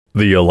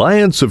The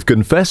Alliance of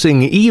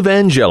Confessing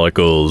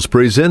Evangelicals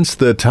presents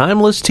the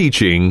timeless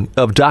teaching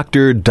of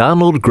Dr.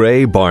 Donald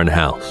Gray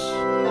Barnhouse.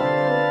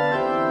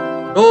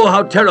 Oh,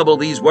 how terrible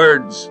these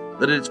words,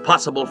 that it's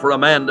possible for a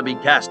man to be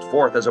cast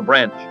forth as a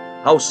branch.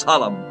 How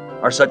solemn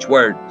are such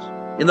words.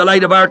 In the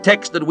light of our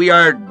text that we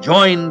are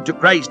joined to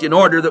Christ in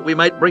order that we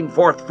might bring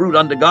forth fruit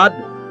unto God,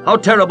 how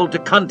terrible to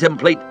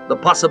contemplate the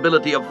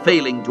possibility of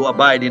failing to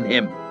abide in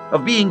Him,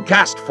 of being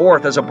cast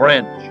forth as a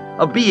branch,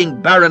 of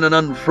being barren and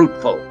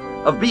unfruitful,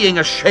 of being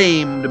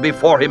ashamed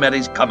before Him at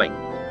His coming,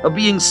 of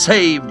being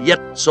saved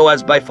yet so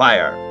as by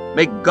fire.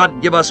 May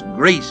God give us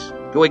grace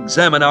to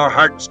examine our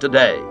hearts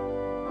today.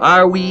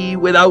 Are we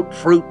without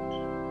fruit?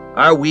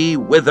 Are we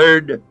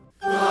withered?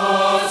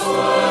 God's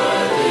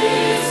word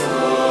is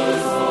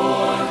good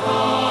for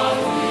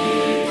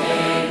godly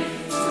gain,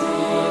 to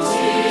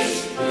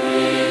teach,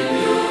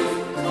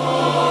 rebuke,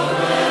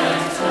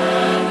 correct,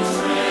 and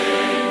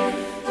train.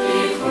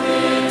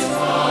 Equipped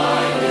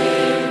by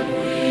Him,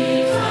 we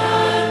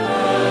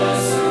can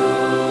pursue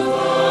the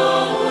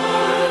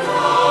work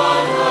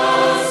God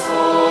has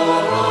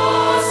for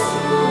us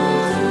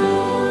to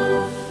do.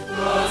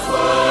 God's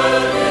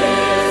word is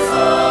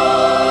all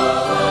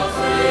the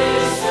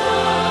Christian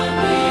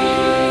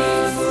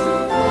needs to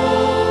grow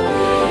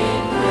in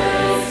grace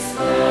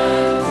and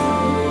do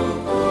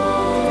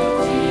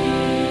good deeds.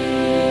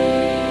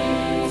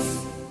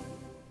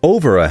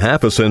 Over a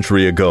half a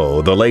century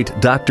ago, the late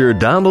Dr.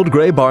 Donald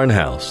Gray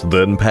Barnhouse,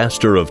 then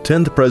pastor of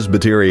 10th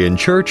Presbyterian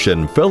Church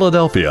in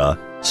Philadelphia,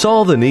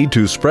 saw the need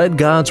to spread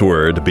God's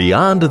Word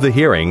beyond the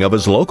hearing of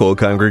his local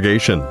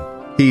congregation.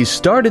 He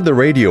started the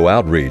radio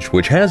outreach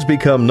which has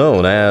become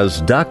known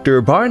as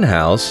Dr.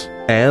 Barnhouse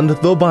and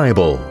the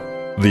Bible.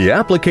 The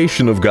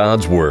application of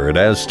God's Word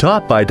as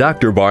taught by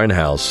Dr.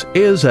 Barnhouse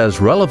is as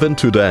relevant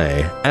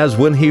today as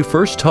when he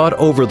first taught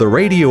over the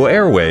radio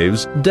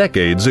airwaves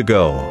decades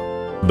ago.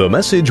 The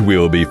message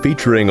we'll be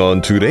featuring on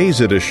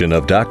today's edition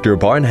of Dr.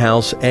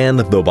 Barnhouse and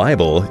the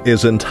Bible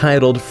is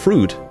entitled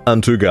Fruit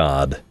Unto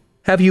God.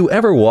 Have you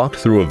ever walked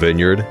through a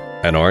vineyard,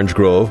 an orange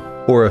grove,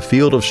 or a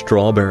field of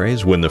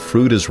strawberries when the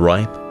fruit is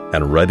ripe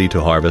and ready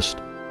to harvest?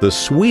 The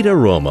sweet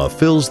aroma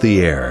fills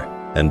the air,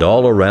 and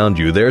all around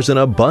you there's an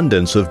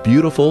abundance of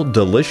beautiful,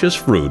 delicious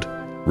fruit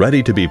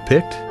ready to be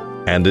picked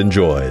and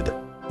enjoyed.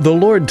 The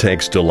Lord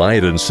takes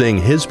delight in seeing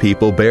His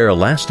people bear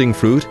lasting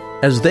fruit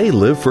as they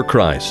live for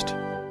Christ.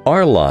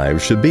 Our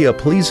lives should be a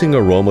pleasing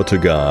aroma to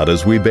God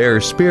as we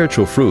bear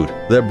spiritual fruit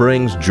that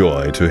brings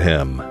joy to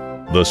Him.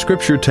 The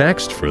scripture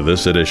text for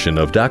this edition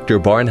of Dr.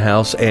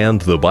 Barnhouse and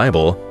the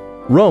Bible,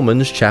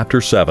 Romans chapter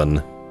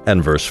 7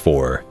 and verse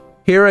 4.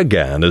 Here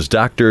again is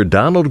Dr.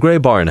 Donald Gray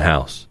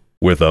Barnhouse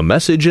with a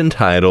message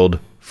entitled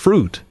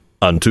Fruit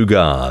Unto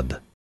God.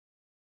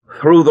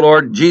 Through the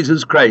Lord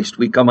Jesus Christ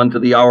we come unto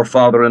Thee, our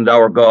Father and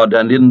our God,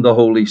 and in the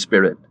Holy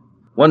Spirit.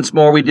 Once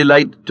more we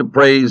delight to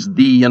praise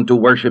Thee and to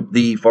worship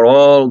Thee for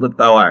all that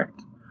Thou art,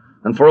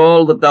 and for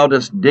all that Thou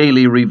dost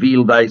daily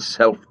reveal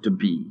Thyself to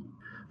be.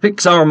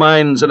 Fix our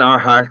minds and our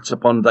hearts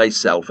upon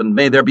Thyself, and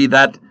may there be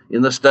that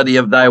in the study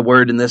of Thy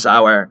word in this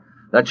hour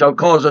that shall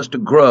cause us to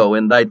grow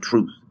in Thy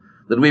truth,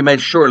 that we may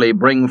surely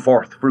bring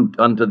forth fruit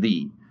unto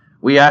Thee.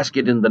 We ask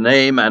it in the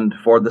name and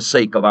for the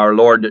sake of our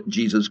Lord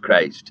Jesus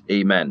Christ.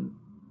 Amen.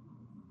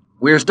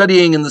 We are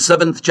studying in the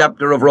 7th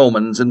chapter of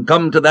Romans and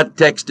come to that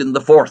text in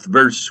the 4th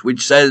verse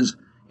which says,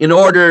 in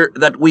order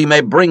that we may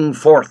bring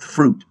forth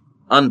fruit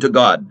unto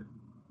God.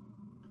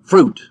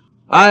 Fruit.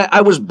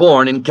 I was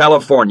born in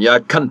California, a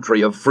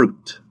country of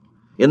fruit.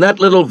 In that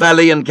little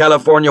valley in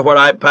California where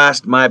I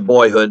passed my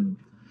boyhood,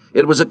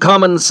 it was a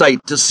common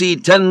sight to see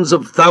tens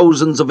of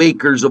thousands of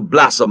acres of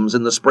blossoms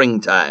in the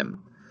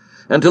springtime,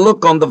 and to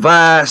look on the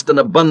vast and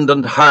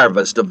abundant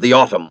harvest of the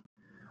autumn.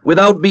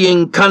 Without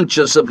being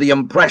conscious of the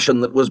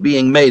impression that was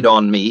being made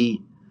on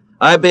me,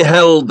 I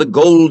beheld the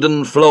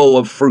golden flow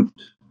of fruit,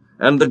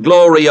 and the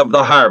glory of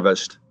the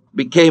harvest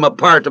became a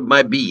part of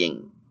my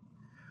being.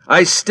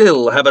 I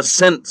still have a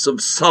sense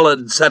of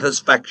solid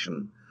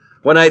satisfaction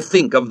when I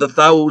think of the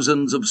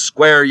thousands of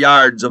square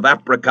yards of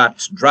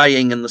apricots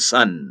drying in the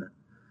sun,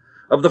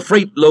 of the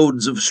freight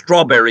loads of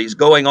strawberries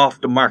going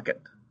off to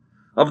market,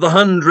 of the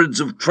hundreds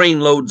of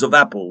trainloads of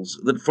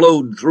apples that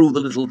flowed through the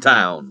little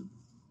town.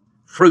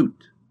 Fruit.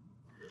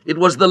 It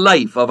was the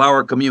life of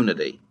our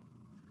community.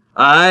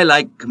 I,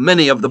 like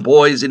many of the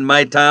boys in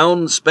my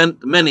town,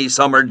 spent many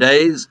summer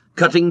days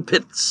cutting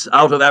pits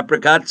out of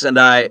apricots, and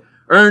I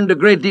earned a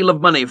great deal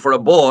of money for a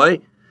boy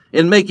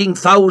in making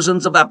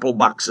thousands of apple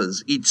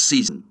boxes each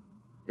season.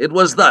 It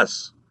was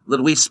thus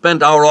that we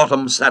spent our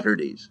autumn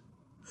Saturdays.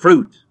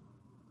 Fruit.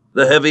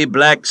 The heavy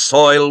black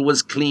soil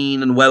was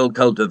clean and well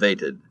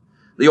cultivated.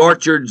 The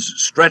orchards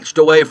stretched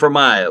away for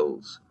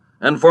miles,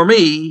 and for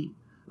me,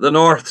 the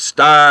North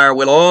Star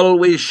will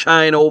always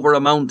shine over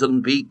a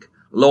mountain peak,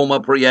 Loma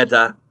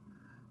Prieta,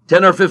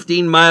 10 or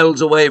 15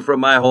 miles away from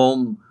my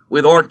home,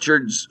 with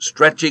orchards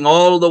stretching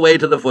all the way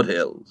to the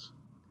foothills.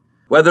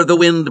 Whether the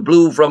wind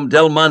blew from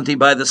Del Monte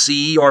by the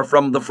sea or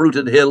from the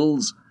fruited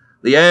hills,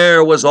 the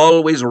air was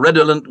always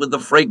redolent with the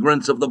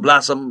fragrance of the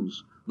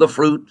blossoms, the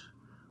fruit,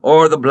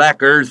 or the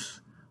black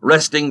earth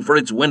resting for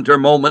its winter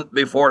moment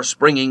before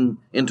springing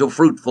into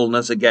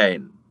fruitfulness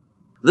again.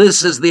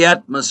 This is the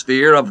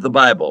atmosphere of the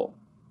Bible.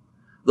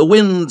 The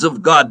winds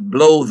of God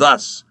blow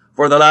thus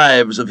for the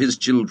lives of his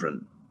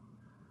children.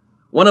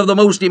 One of the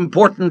most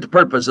important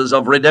purposes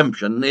of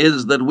redemption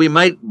is that we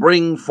might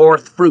bring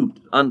forth fruit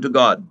unto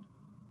God.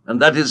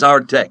 And that is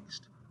our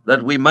text,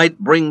 that we might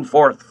bring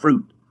forth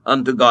fruit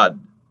unto God.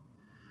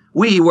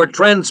 We were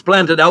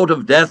transplanted out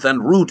of death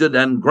and rooted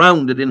and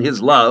grounded in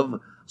his love,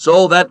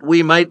 so that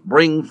we might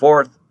bring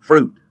forth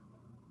fruit.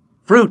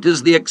 Fruit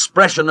is the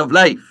expression of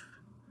life,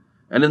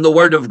 and in the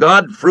Word of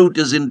God, fruit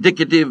is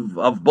indicative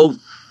of both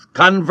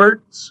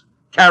converts,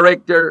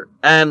 character,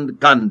 and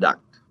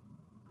conduct.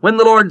 When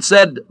the Lord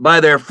said, "By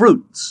their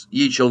fruits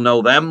ye shall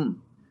know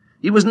them,"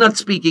 he was not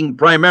speaking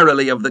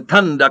primarily of the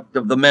conduct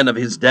of the men of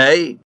his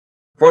day,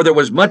 for there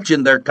was much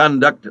in their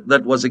conduct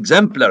that was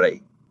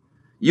exemplary.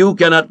 You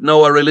cannot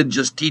know a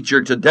religious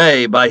teacher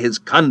today by his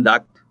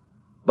conduct,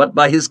 but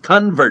by his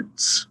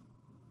converts.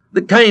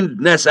 The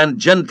kindness and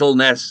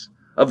gentleness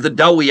of the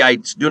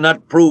Dowieites do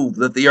not prove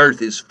that the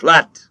earth is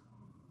flat.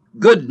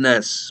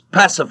 Goodness,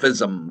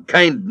 pacifism,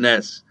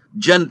 kindness,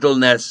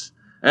 gentleness,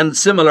 and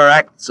similar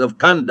acts of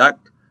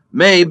conduct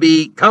may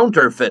be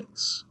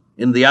counterfeits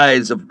in the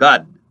eyes of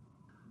God.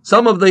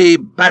 Some of the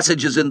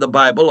passages in the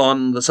Bible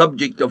on the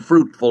subject of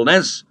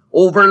fruitfulness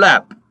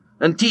overlap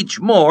and teach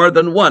more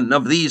than one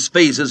of these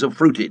phases of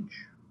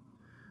fruitage.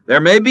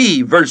 There may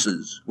be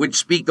verses which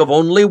speak of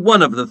only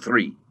one of the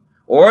three,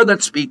 or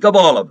that speak of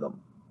all of them.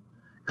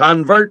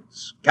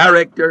 Converts,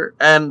 character,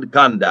 and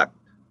conduct.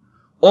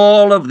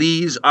 All of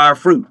these are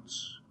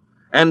fruits,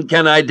 and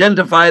can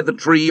identify the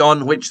tree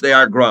on which they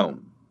are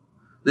grown.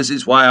 This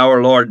is why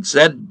our Lord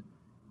said,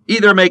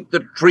 "Either make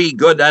the tree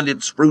good and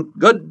its fruit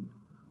good,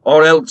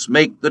 or else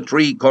make the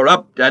tree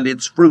corrupt and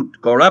its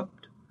fruit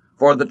corrupt,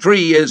 for the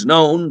tree is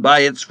known by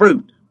its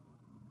fruit."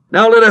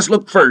 Now let us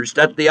look first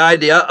at the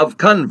idea of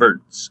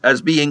converts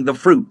as being the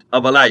fruit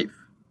of a life.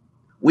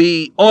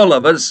 We, all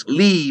of us,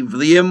 leave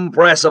the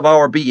impress of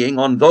our being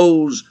on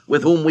those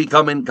with whom we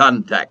come in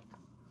contact.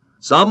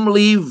 Some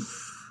leave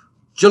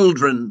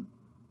children,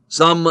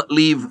 some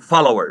leave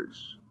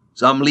followers,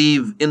 some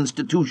leave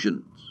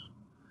institutions.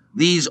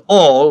 These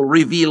all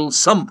reveal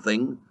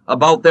something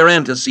about their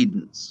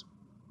antecedents.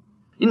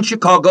 In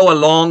Chicago, a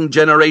long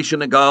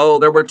generation ago,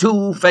 there were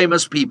two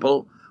famous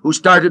people who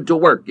started to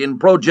work in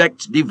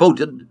projects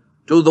devoted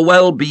to the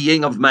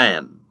well-being of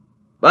man.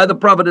 By the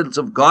providence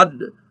of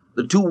God,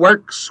 the two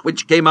works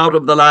which came out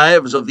of the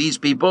lives of these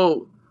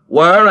people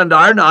were and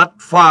are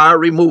not far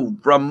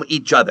removed from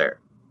each other.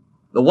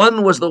 The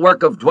one was the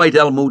work of Dwight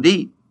L.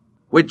 Moody,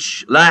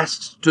 which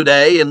lasts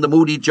today in the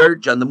Moody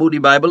Church and the Moody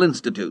Bible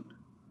Institute.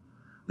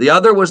 The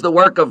other was the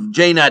work of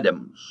Jane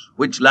Addams,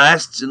 which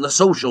lasts in the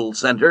Social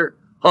Center,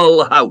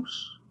 Hull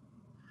House.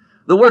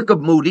 The work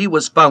of Moody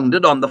was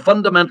founded on the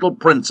fundamental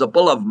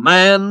principle of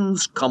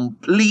man's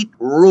complete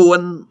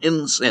ruin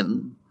in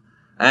sin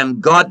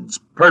and God's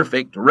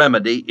perfect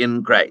remedy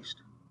in Christ.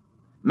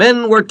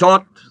 Men were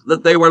taught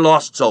that they were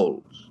lost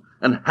souls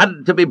and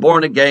had to be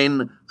born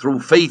again through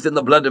faith in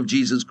the blood of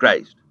Jesus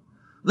Christ.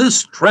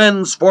 This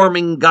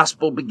transforming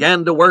gospel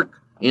began to work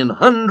in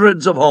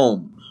hundreds of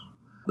homes.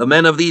 The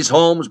men of these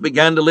homes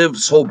began to live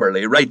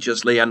soberly,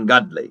 righteously, and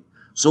godly.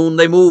 Soon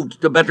they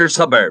moved to better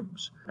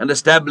suburbs and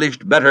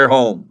established better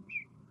homes.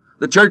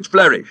 The church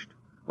flourished,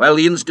 while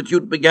the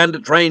Institute began to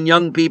train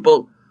young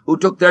people who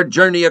took their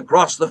journey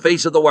across the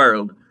face of the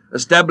world,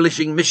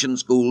 establishing mission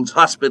schools,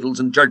 hospitals,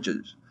 and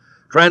churches,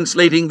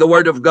 translating the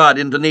Word of God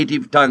into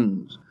native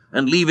tongues,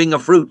 and leaving a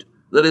fruit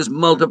that is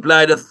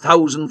multiplied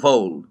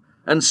 1,000-fold,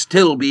 and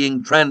still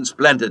being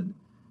transplanted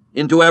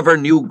into ever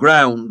new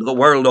ground the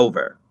world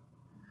over.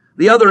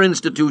 The other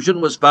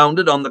institution was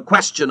founded on the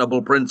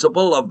questionable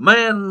principle of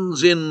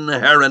man's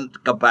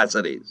inherent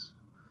capacities.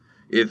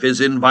 If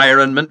his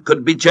environment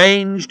could be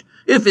changed,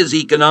 if his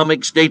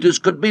economic status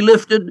could be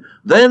lifted,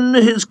 then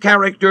his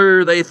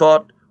character, they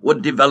thought,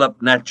 would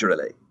develop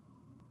naturally.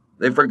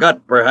 They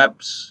forgot,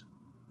 perhaps,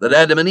 that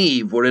Adam and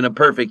Eve were in a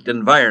perfect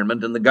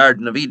environment in the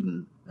Garden of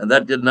Eden, and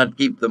that did not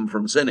keep them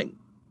from sinning.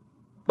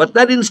 But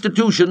that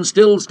institution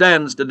still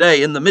stands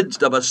today in the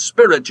midst of a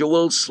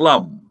spiritual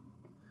slum.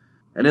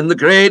 And in the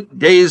great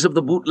days of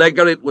the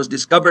bootlegger, it was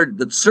discovered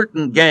that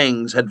certain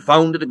gangs had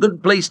found it a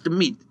good place to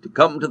meet to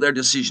come to their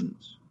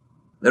decisions.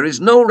 There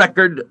is no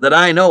record that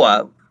I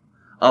know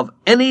of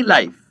any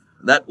life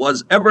that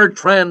was ever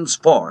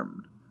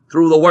transformed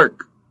through the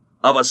work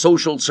of a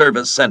social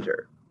service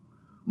center.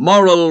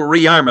 Moral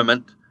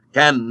rearmament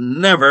can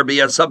never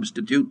be a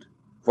substitute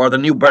for the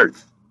new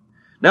birth.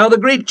 Now, the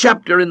great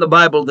chapter in the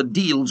Bible that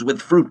deals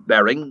with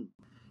fruit-bearing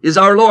is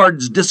our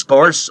Lord's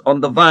discourse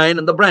on the vine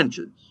and the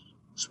branches,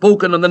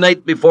 spoken on the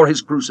night before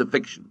his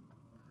crucifixion.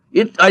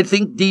 It, I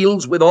think,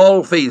 deals with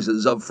all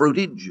phases of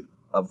fruitage,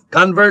 of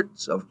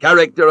converts, of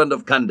character, and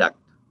of conduct.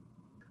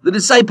 The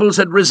disciples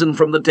had risen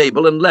from the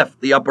table and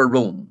left the upper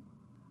room.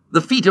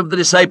 The feet of the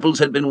disciples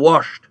had been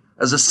washed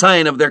as a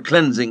sign of their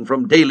cleansing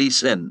from daily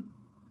sin.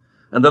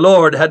 and the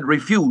Lord had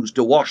refused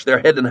to wash their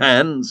head and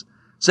hands,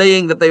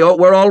 saying that they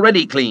were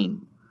already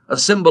clean, a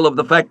symbol of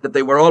the fact that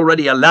they were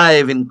already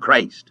alive in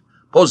Christ,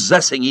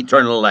 possessing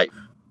eternal life.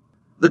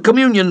 The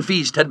communion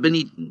feast had been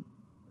eaten.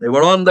 They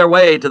were on their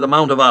way to the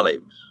Mount of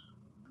Olives.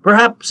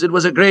 Perhaps it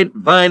was a great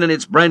vine and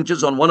its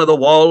branches on one of the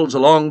walls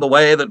along the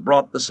way that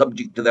brought the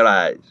subject to their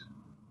eyes.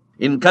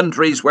 In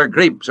countries where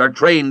grapes are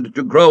trained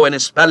to grow in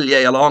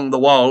espalier along the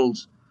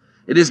walls,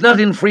 it is not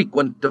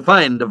infrequent to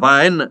find a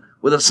vine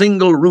with a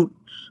single root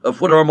a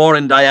foot or more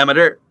in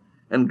diameter,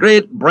 and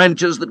great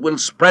branches that will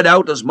spread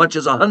out as much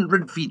as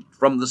 100 feet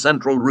from the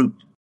central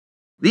root.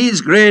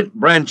 These great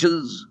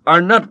branches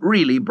are not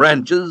really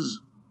branches,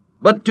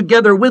 but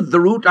together with the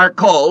root are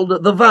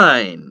called the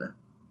vine,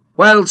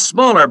 while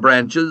smaller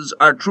branches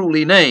are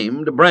truly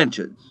named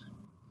branches.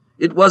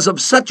 It was of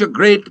such a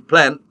great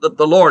plant that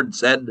the Lord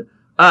said,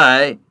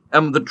 I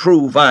am the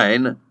true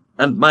vine,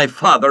 and my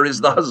Father is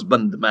the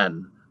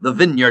husbandman, the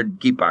vineyard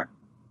keeper.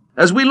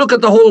 As we look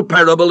at the whole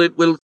parable, it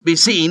will be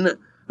seen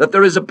that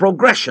there is a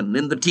progression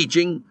in the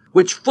teaching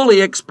which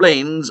fully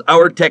explains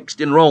our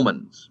text in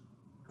Romans.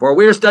 For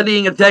we're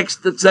studying a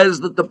text that says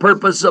that the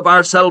purpose of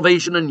our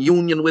salvation and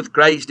union with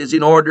Christ is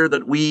in order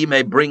that we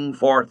may bring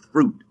forth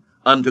fruit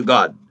unto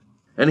God.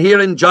 And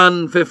here in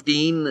John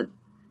 15,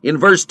 in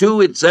verse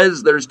 2, it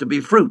says there's to be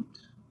fruit.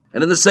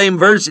 And in the same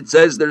verse, it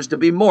says there's to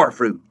be more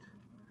fruit.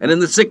 And in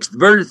the 6th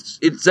verse,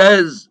 it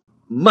says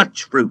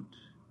much fruit.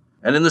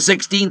 And in the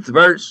 16th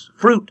verse,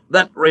 fruit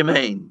that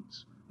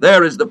remains.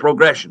 There is the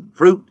progression.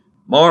 Fruit,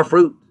 more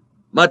fruit,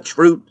 much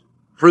fruit,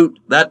 fruit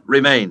that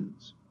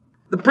remains.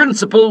 The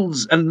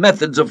principles and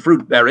methods of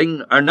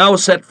fruit-bearing are now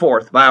set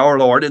forth by our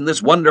Lord in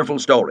this wonderful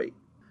story.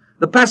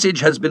 The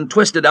passage has been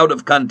twisted out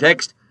of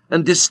context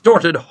and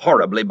distorted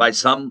horribly by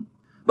some,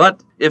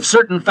 but if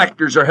certain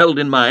factors are held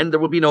in mind, there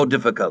will be no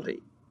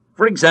difficulty.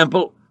 For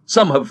example,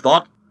 some have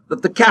thought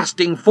that the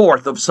casting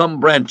forth of some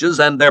branches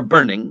and their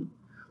burning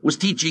was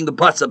teaching the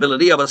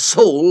possibility of a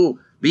soul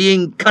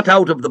being cut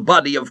out of the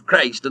body of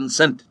Christ and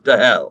sent to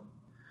hell.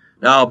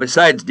 Now,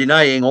 besides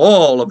denying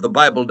all of the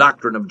Bible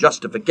doctrine of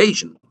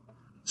justification,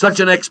 such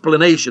an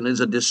explanation is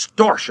a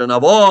distortion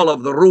of all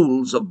of the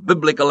rules of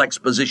biblical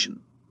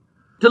exposition.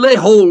 To lay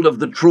hold of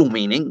the true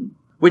meaning,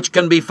 which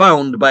can be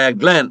found by a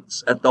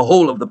glance at the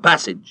whole of the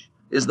passage,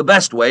 is the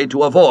best way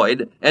to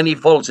avoid any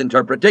false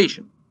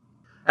interpretation.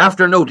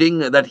 After noting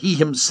that he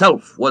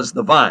himself was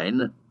the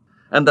vine,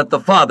 and that the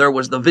Father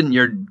was the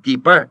vineyard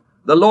keeper,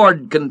 the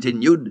Lord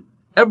continued,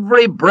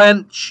 Every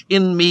branch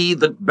in me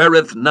that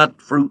beareth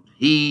not fruit,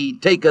 he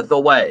taketh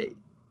away,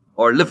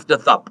 or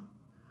lifteth up.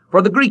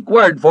 For the Greek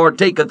word for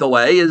taketh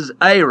away is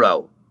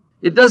airo.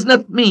 It does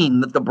not mean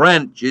that the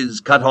branch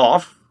is cut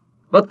off,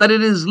 but that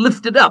it is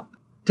lifted up,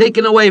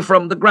 taken away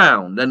from the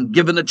ground, and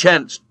given a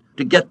chance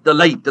to get the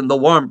light and the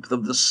warmth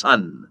of the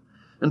sun,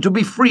 and to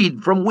be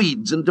freed from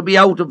weeds and to be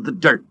out of the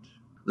dirt.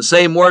 The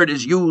same word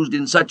is used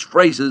in such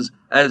phrases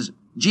as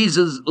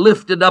Jesus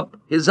lifted up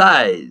his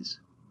eyes.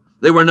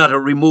 They were not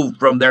removed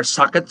from their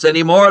sockets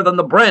any more than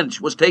the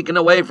branch was taken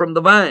away from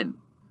the vine.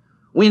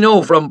 We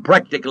know from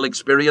practical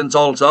experience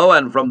also,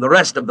 and from the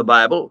rest of the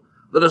Bible,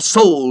 that a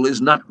soul is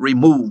not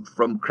removed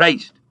from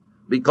Christ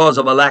because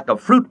of a lack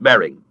of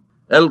fruit-bearing,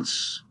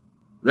 else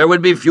there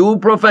would be few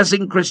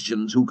professing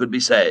Christians who could be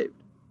saved.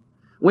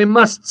 We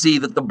must see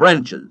that the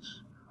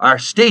branches are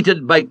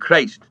stated by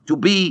Christ to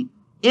be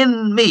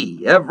in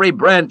me, every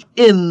branch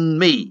in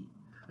me.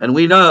 And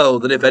we know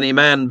that if any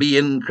man be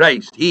in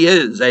Christ, he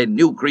is a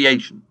new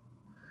creation.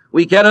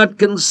 We cannot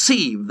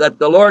conceive that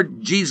the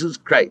Lord Jesus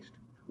Christ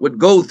would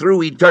go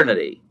through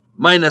eternity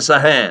minus a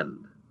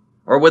hand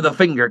or with a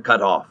finger cut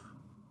off.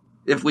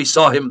 If we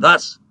saw him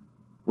thus,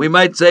 we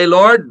might say,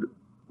 Lord,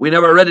 we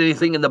never read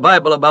anything in the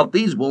Bible about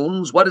these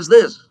wounds. What is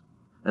this?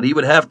 And he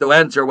would have to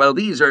answer, well,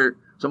 these are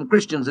some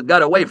Christians that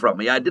got away from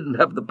me. I didn't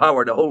have the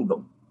power to hold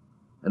them.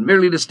 And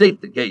merely to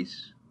state the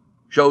case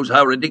shows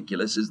how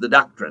ridiculous is the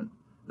doctrine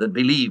that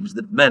believes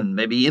that men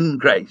may be in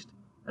Christ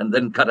and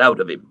then cut out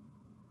of him.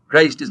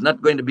 Christ is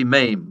not going to be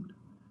maimed.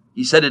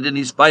 He said it in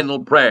his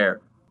final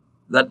prayer,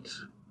 that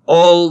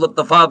all that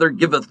the Father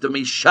giveth to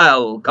me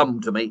shall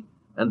come to me.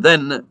 And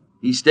then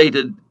he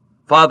stated,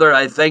 Father,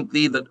 I thank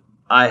thee that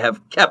I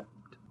have kept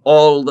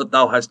all that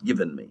thou hast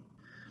given me.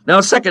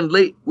 Now,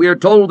 secondly, we are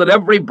told that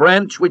every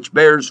branch which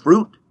bears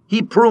fruit,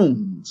 he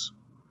prunes,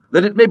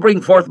 that it may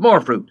bring forth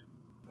more fruit.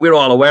 We're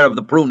all aware of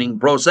the pruning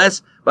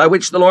process by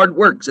which the Lord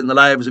works in the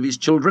lives of his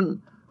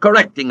children,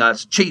 correcting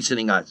us,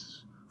 chastening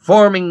us,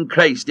 forming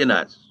Christ in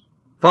us.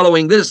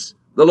 Following this,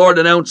 the Lord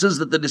announces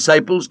that the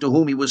disciples to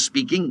whom he was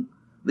speaking,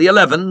 the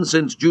 11,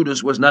 since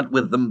Judas was not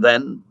with them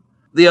then,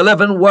 the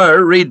 11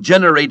 were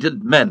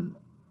regenerated men.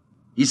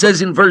 He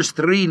says in verse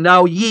 3,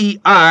 Now ye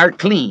are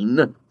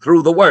clean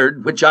through the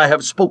word which I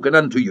have spoken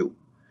unto you.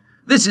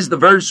 This is the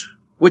verse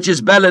which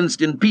is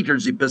balanced in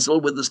Peter's epistle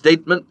with the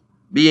statement,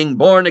 being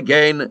born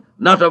again,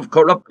 not of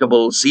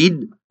corruptible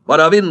seed, but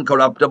of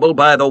incorruptible,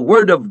 by the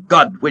word of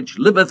God, which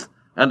liveth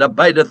and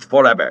abideth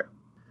forever.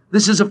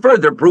 This is a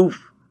further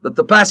proof that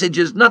the passage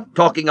is not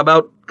talking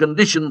about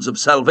conditions of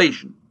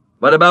salvation,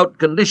 but about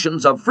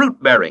conditions of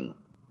fruit-bearing.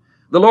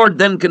 The Lord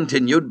then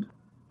continued,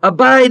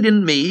 "Abide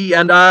in me,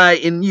 and I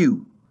in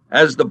you.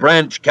 As the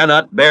branch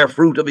cannot bear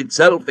fruit of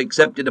itself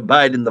except it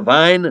abide in the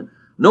vine,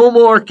 no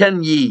more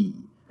can ye,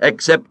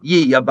 except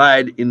ye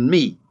abide in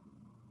me."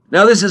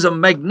 Now this is a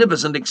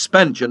magnificent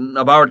expansion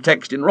of our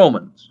text in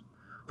Romans.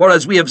 For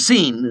as we have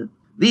seen,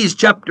 these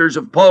chapters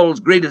of Paul's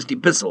greatest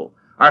epistle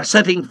are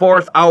setting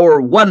forth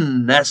our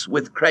oneness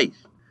with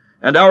Christ,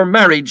 and our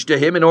marriage to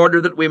him in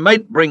order that we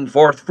might bring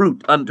forth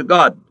fruit unto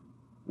God.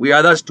 We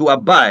are thus to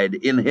abide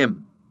in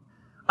him.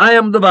 "I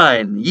am the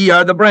vine, ye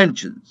are the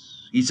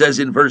branches," he says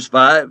in verse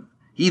 5.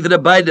 "He that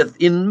abideth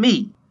in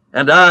me,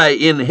 and I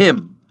in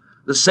him,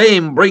 the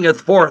same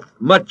bringeth forth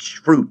much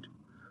fruit.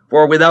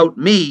 For without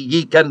me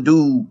ye can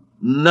do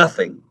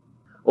nothing."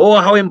 Oh,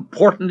 how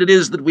important it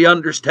is that we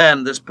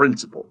understand this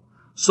principle.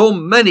 So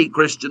many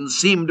Christians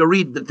seem to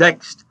read the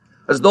text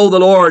as though the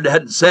Lord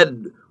had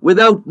said,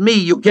 "Without me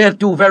you can't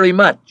do very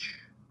much."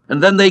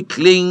 And then they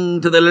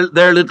cling to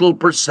their little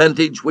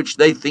percentage which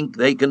they think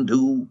they can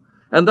do,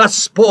 and thus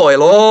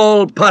spoil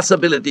all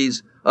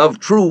possibilities of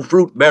true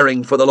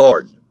fruit-bearing for the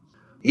Lord.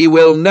 He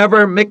will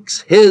never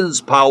mix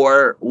his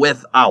power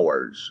with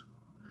ours.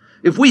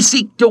 If we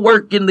seek to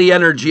work in the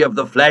energy of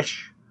the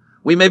flesh,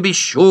 we may be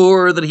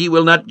sure that he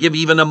will not give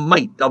even a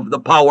mite of the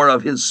power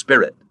of his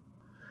Spirit.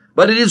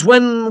 But it is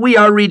when we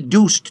are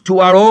reduced to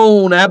our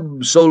own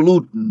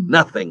absolute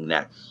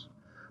nothingness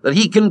that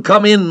he can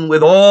come in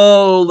with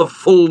all the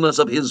fullness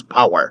of his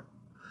power.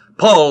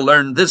 Paul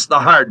learned this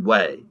the hard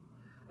way,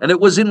 and it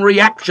was in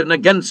reaction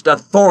against a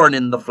thorn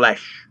in the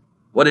flesh.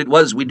 What it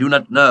was we do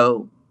not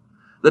know,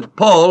 that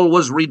Paul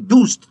was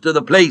reduced to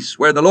the place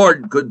where the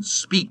Lord could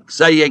speak,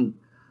 saying,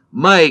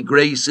 "My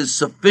grace is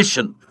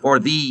sufficient for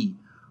thee,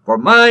 for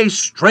my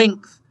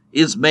strength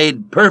is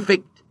made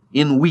perfect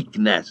in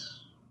weakness."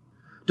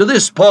 To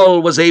this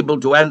Paul was able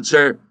to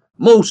answer,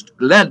 "Most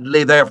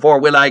gladly, therefore,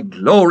 will I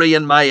glory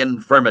in my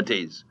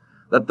infirmities,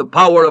 that the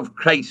power of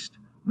Christ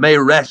may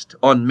rest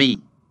on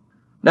me."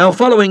 Now,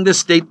 following this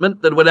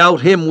statement that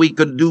without him we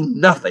could do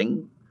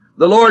nothing,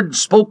 the Lord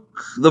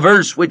spoke the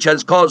verse which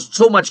has caused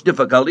so much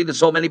difficulty to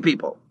so many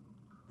people.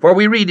 For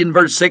we read in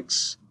verse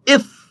 6,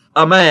 "If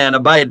a man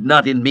abide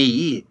not in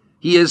me,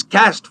 he is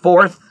cast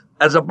forth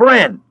as a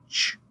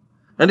branch,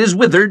 and is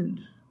withered,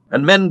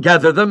 and men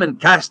gather them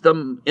and cast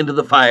them into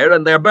the fire,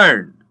 and they're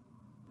burned."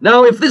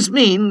 Now, if this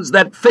means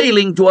that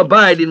failing to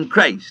abide in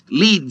Christ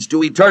leads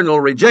to eternal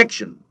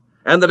rejection,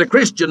 and that a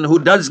Christian who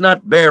does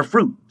not bear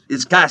fruit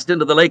is cast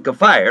into the lake of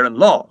fire and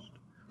lost,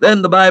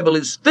 then the Bible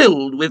is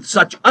filled with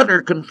such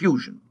utter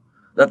confusion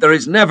that there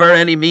is never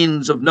any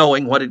means of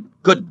knowing what it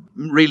could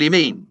really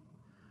mean.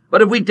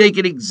 But if we take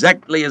it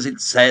exactly as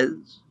it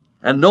says,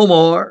 and no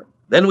more,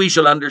 then we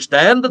shall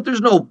understand that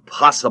there's no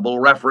possible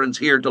reference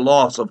here to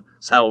loss of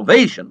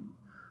salvation,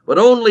 but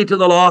only to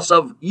the loss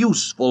of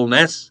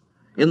usefulness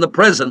in the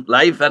present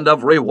life and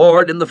of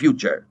reward in the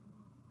future.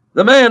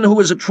 The man who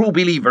is a true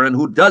believer and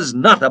who does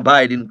not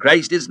abide in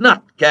Christ is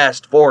not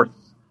cast forth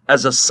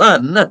as a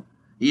son,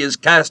 he is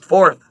cast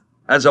forth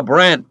as a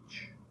branch.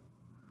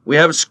 We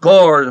have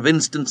scores of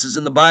instances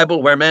in the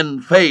Bible where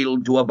men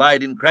failed to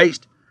abide in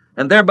Christ,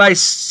 and thereby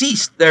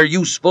ceased their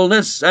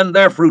usefulness and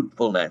their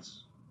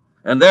fruitfulness,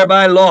 and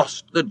thereby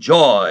lost the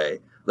joy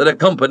that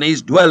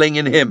accompanies dwelling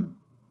in him.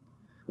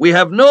 We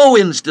have no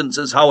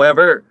instances,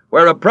 however,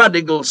 where a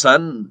prodigal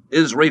son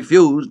is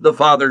refused the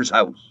father's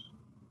house.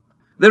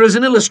 There is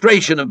an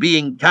illustration of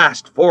being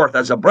cast forth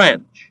as a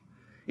branch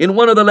in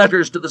one of the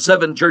letters to the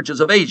 7 churches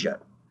of Asia.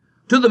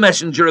 To the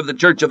messenger of the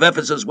church of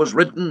Ephesus was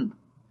written,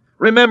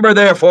 "Remember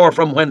therefore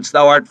from whence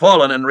thou art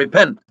fallen, and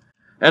repent,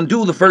 and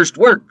do the first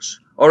works,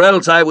 or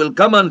else I will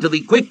come unto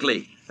thee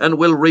quickly, and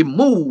will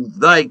remove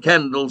thy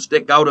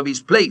candlestick out of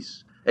his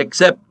place,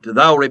 except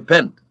thou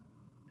repent."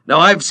 Now,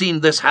 I've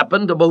seen this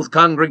happen to both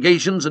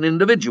congregations and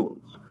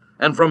individuals,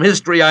 and from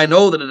history I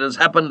know that it has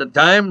happened at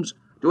times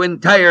to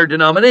entire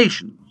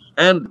denominations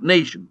and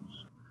nations.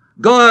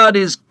 God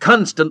is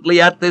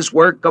constantly at this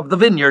work of the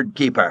vineyard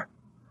keeper.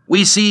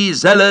 We see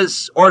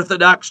zealous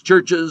Orthodox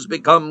churches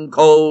become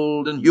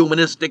cold and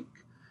humanistic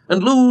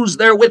and lose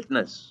their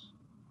witness.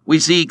 We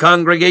see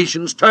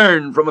congregations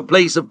turn from a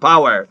place of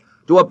power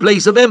to a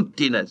place of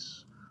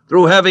emptiness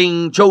through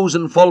having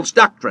chosen false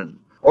doctrine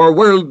or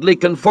worldly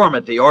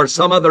conformity or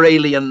some other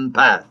alien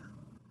path.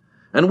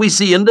 And we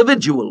see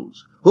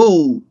individuals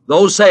who,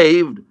 though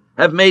saved,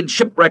 have made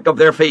shipwreck of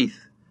their faith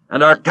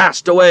and are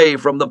cast away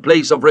from the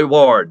place of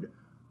reward,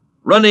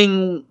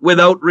 running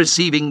without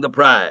receiving the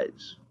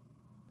prize.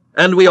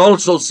 And we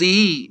also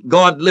see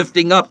God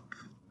lifting up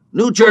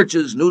new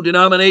churches, new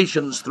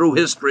denominations through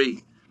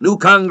history, new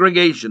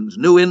congregations,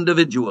 new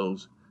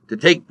individuals to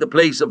take the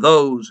place of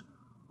those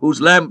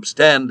whose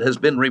lampstand has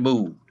been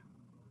removed.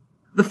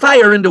 The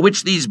fire into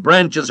which these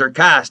branches are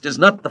cast is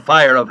not the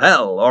fire of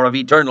hell or of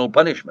eternal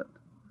punishment.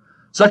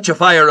 Such a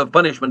fire of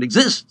punishment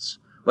exists,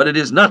 but it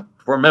is not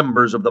for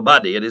members of the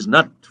body. It is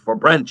not for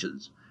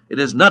branches. It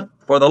is not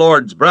for the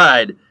Lord's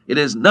bride. It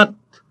is not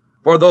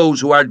for those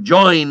who are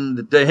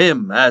joined to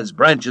him as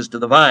branches to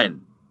the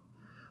vine.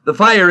 The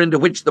fire into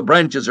which the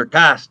branches are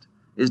cast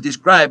is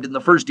described in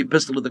the first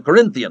epistle of the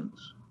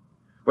Corinthians.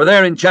 For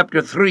there in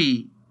chapter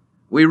 3,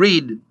 we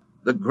read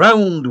the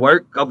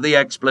groundwork of the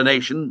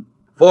explanation,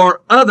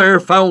 "For other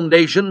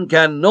foundation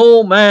can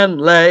no man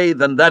lay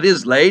than that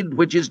is laid,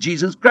 which is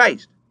Jesus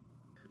Christ."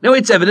 Now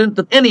it's evident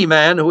that any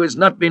man who has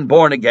not been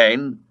born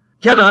again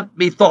cannot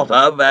be thought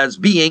of as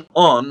being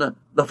on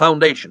the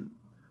foundation.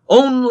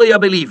 Only a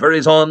believer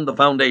is on the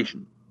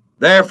foundation.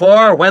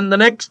 Therefore, when the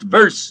next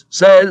verse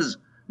says,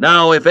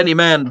 "Now if any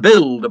man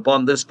build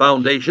upon this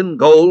foundation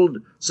gold,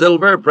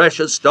 silver,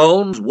 precious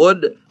stones,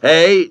 wood,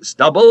 hay,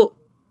 stubble,"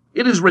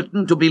 it is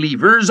written to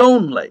believers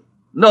only.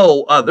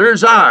 No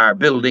others are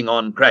building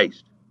on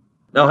Christ.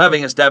 Now,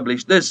 having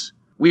established this,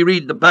 we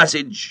read the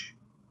passage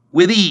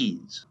with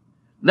ease.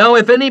 "Now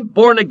if any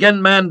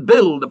born-again man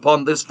build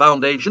upon this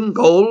foundation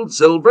gold,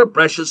 silver,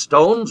 precious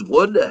stones,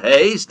 wood,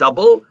 hay,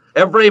 stubble,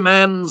 every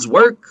man's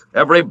work,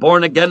 every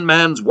born-again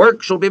man's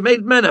work shall be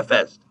made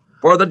manifest,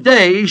 for the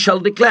day shall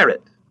declare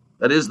it."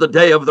 That is the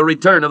day of the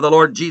return of the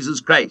Lord Jesus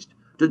Christ,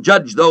 to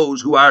judge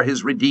those who are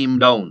his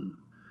redeemed own.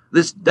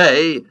 This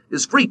day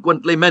is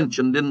frequently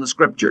mentioned in the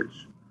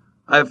Scriptures.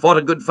 "I have fought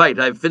a good fight,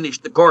 I have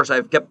finished the course, I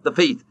have kept the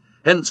faith.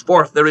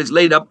 Henceforth there is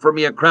laid up for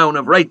me a crown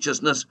of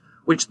righteousness,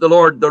 which the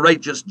Lord the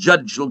righteous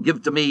judge shall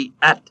give to me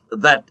at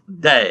that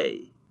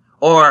day."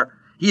 Or,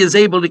 "He is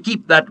able to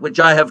keep that which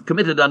I have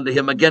committed unto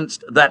him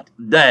against that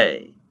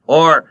day."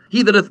 Or,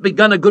 "He that hath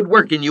begun a good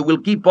work in you will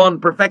keep on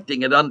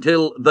perfecting it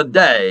until the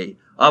day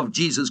of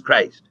Jesus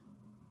Christ."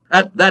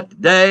 At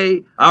that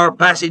day, our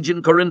passage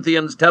in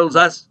Corinthians tells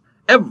us,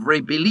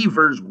 every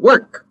believer's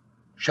work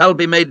shall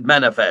be made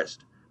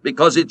manifest,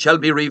 because it shall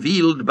be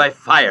revealed by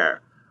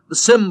fire, the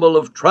symbol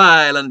of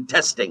trial and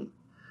testing.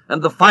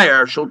 And the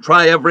fire shall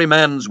try every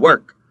man's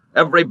work,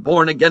 every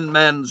born-again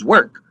man's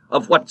work,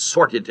 of what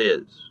sort it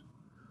is.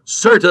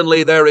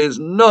 Certainly there is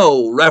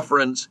no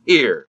reference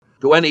here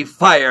to any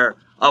fire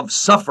of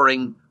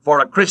suffering for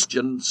a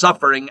Christian,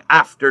 suffering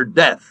after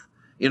death,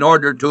 in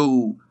order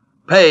to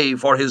pay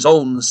for his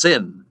own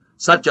sin.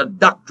 Such a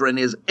doctrine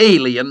is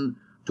alien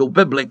to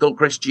biblical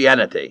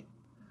Christianity.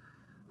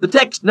 The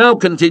text now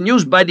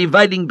continues by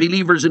dividing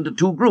believers into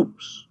two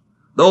groups: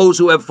 those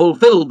who have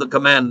fulfilled the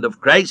command of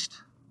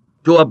Christ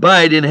to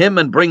abide in him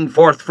and bring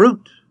forth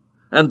fruit,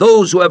 and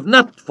those who have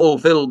not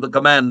fulfilled the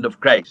command of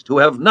Christ, who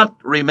have not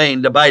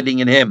remained abiding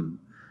in him,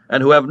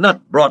 and who have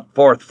not brought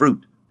forth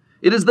fruit.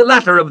 It is the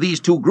latter of these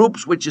two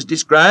groups which is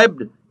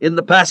described in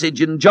the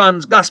passage in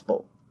John's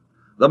Gospel.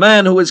 The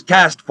man who is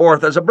cast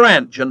forth as a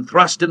branch and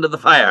thrust into the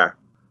fire.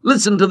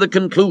 Listen to the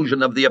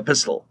conclusion of the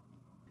epistle.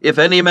 "If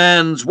any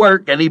man's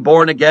work, any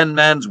born-again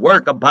man's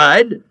work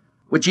abide,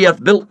 which he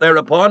hath built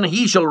thereupon,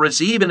 he shall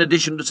receive, in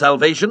addition to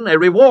salvation, a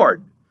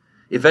reward.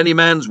 If any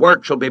man's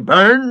work shall be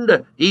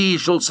burned, he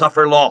shall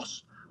suffer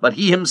loss, but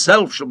he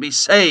himself shall be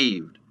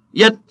saved,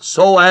 yet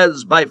so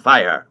as by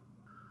fire."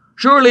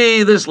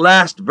 Surely this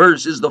last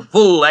verse is the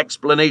full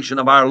explanation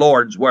of our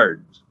Lord's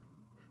words.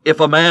 "If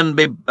a man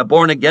be a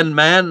born-again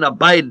man,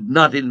 abide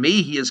not in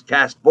me, he is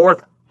cast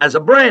forth as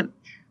a branch,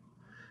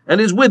 and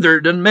is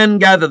withered, and men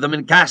gather them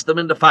and cast them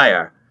into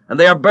fire, and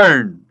they are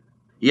burned.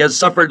 He has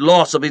suffered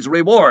loss of his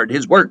reward.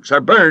 His works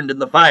are burned in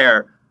the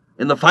fire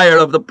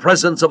of the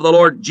presence of the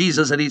Lord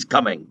Jesus at his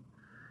coming.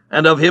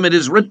 And of him it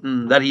is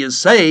written that he is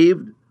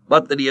saved,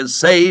 but that he is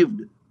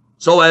saved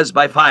so as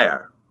by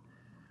fire."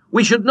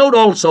 We should note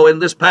also in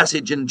this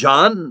passage in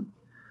John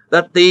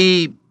that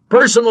the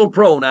personal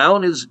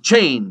pronoun is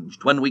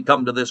changed when we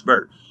come to this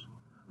verse.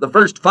 The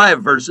first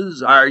 5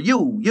 verses are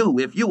you,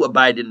 if you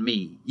abide in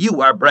me,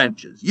 you are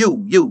branches,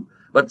 you.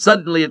 But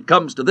suddenly it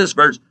comes to this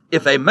verse,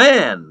 "If a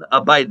man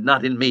abide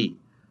not in me,"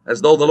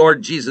 as though the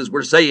Lord Jesus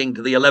were saying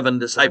to the 11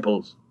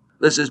 disciples,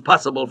 this is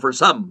possible for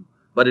some,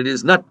 but it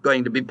is not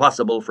going to be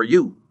possible for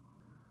you.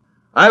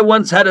 I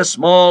once had a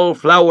small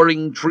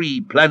flowering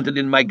tree planted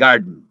in my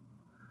garden.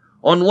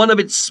 On one of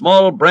its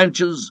small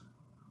branches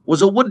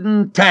was a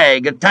wooden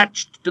tag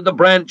attached to the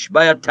branch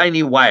by a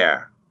tiny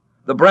wire.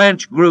 The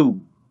branch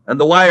grew, and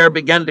the wire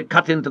began to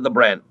cut into the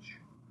branch.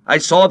 I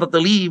saw that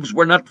the leaves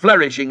were not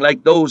flourishing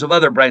like those of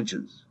other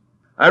branches.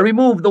 I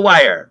removed the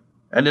wire,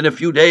 and in a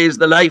few days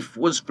the life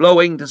was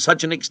flowing to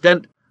such an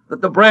extent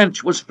that the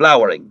branch was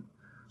flowering.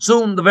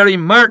 Soon the very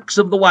marks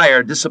of the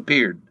wire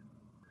disappeared.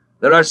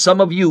 There are some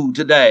of you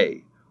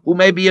today who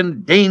may be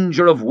in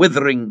danger of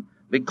withering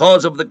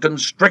because of the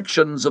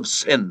constrictions of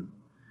sin.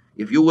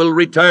 If you will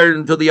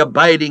return to the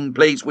abiding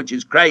place which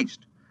is Christ,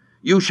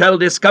 you shall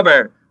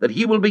discover that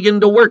he will begin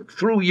to work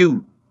through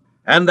you,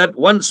 and that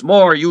once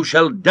more you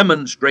shall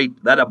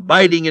demonstrate that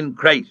abiding in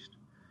Christ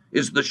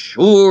is the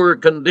sure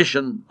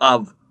condition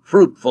of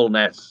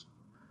fruitfulness.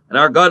 And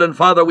our God and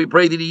Father, we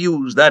pray thee to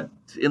use that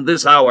in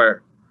this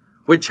hour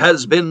which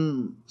has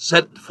been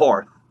set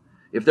forth.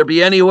 If there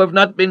be any who have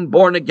not been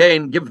born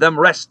again, give them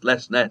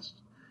restlessness.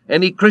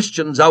 Any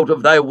Christians out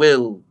of thy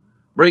will,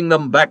 bring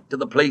them back to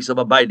the place of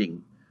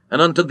abiding.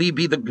 And unto thee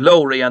be the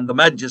glory and the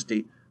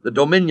majesty, the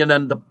dominion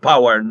and the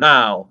power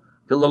now,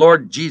 till the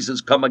Lord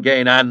Jesus come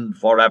again and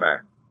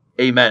forever.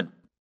 Amen.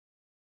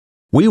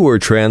 We were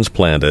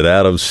transplanted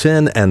out of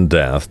sin and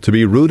death to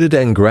be rooted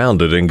and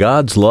grounded in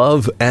God's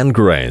love and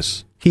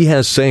grace. He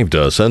has saved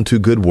us unto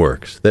good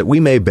works, that we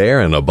may bear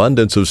an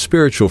abundance of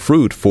spiritual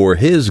fruit for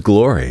His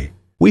glory.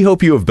 We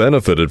hope you have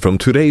benefited from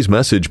today's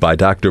message by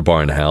Dr.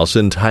 Barnhouse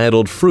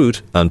entitled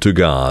Fruit Unto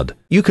God.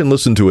 You can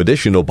listen to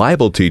additional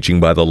Bible teaching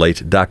by the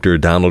late Dr.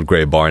 Donald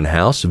Gray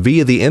Barnhouse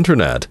via the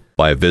Internet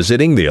by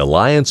visiting the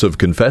Alliance of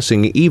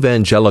Confessing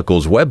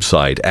Evangelicals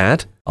website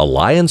at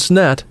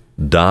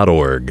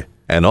alliancenet.org.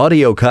 An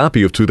audio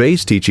copy of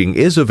today's teaching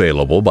is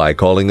available by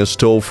calling us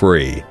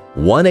toll-free,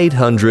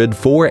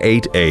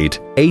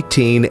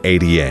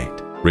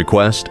 1-800-488-1888.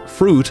 Request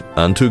Fruit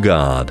Unto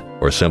God,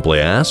 or simply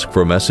ask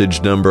for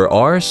message number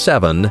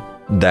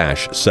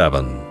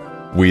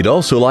R7-7. We'd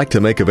also like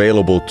to make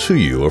available to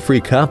you a free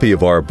copy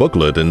of our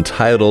booklet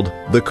entitled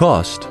The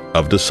Cost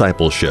of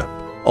Discipleship.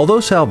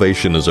 Although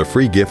salvation is a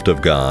free gift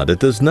of God, it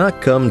does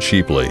not come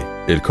cheaply.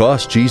 It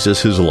cost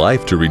Jesus His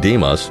life to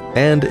redeem us,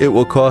 and it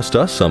will cost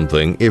us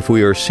something if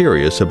we are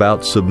serious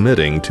about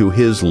submitting to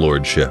His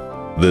lordship.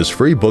 This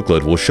free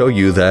booklet will show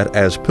you that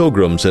as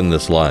pilgrims in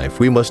this life,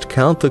 we must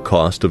count the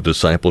cost of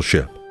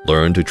discipleship,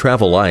 learn to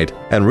travel light,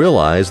 and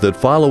realize that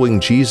following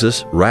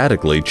Jesus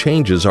radically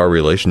changes our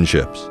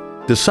relationships.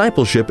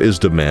 Discipleship is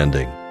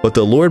demanding, but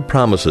the Lord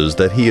promises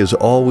that He is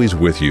always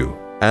with you.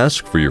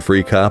 Ask for your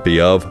free copy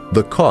of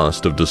The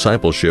Cost of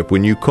Discipleship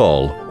when you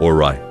call or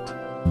write.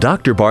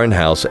 Dr.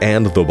 Barnhouse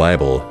and the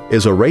Bible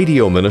is a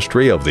radio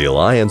ministry of the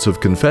Alliance of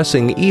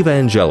Confessing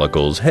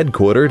Evangelicals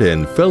headquartered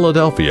in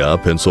Philadelphia,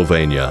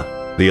 Pennsylvania.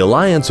 The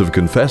Alliance of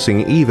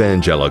Confessing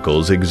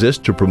Evangelicals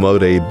exists to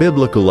promote a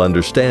biblical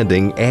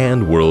understanding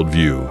and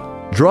worldview.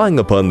 Drawing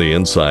upon the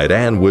insight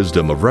and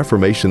wisdom of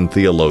Reformation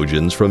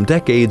theologians from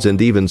decades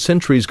and even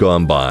centuries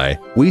gone by,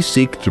 we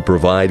seek to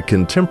provide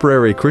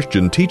contemporary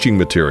Christian teaching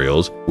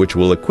materials which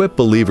will equip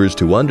believers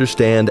to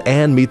understand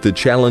and meet the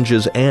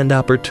challenges and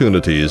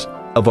opportunities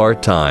of our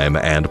time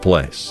and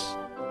place.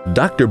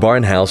 Dr.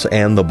 Barnhouse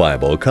and the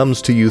Bible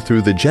comes to you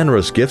through the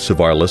generous gifts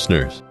of our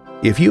listeners.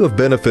 If you have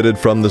benefited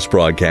from this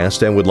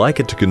broadcast and would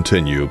like it to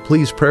continue,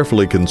 please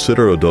prayerfully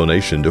consider a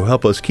donation to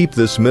help us keep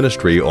this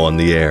ministry on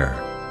the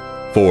air.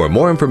 For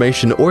more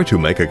information or to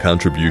make a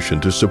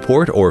contribution to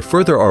support or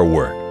further our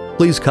work,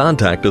 please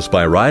contact us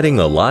by writing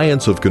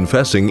Alliance of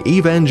Confessing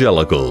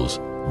Evangelicals,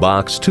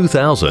 Box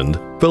 2000,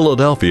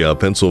 Philadelphia,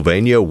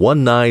 Pennsylvania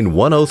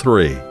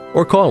 19103,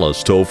 or call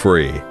us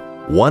toll-free,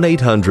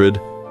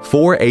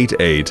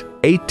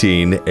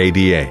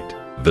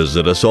 1-800-488-1888.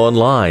 Visit us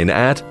online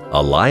at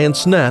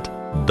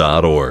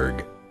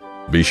alliancenet.org.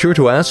 Be sure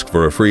to ask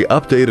for a free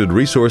updated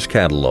resource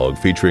catalog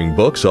featuring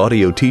books,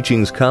 audio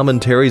teachings,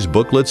 commentaries,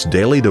 booklets,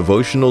 daily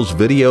devotionals,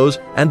 videos,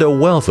 and a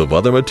wealth of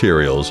other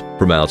materials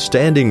from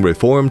outstanding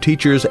Reformed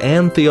teachers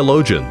and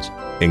theologians,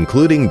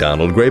 including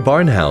Donald Gray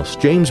Barnhouse,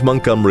 James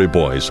Montgomery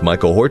Boyce,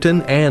 Michael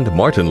Horton, and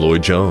Martin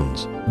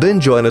Lloyd-Jones. Then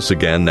join us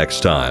again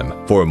next time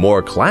for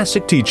more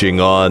classic teaching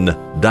on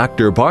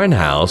Dr.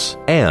 Barnhouse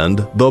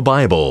and the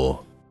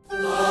Bible.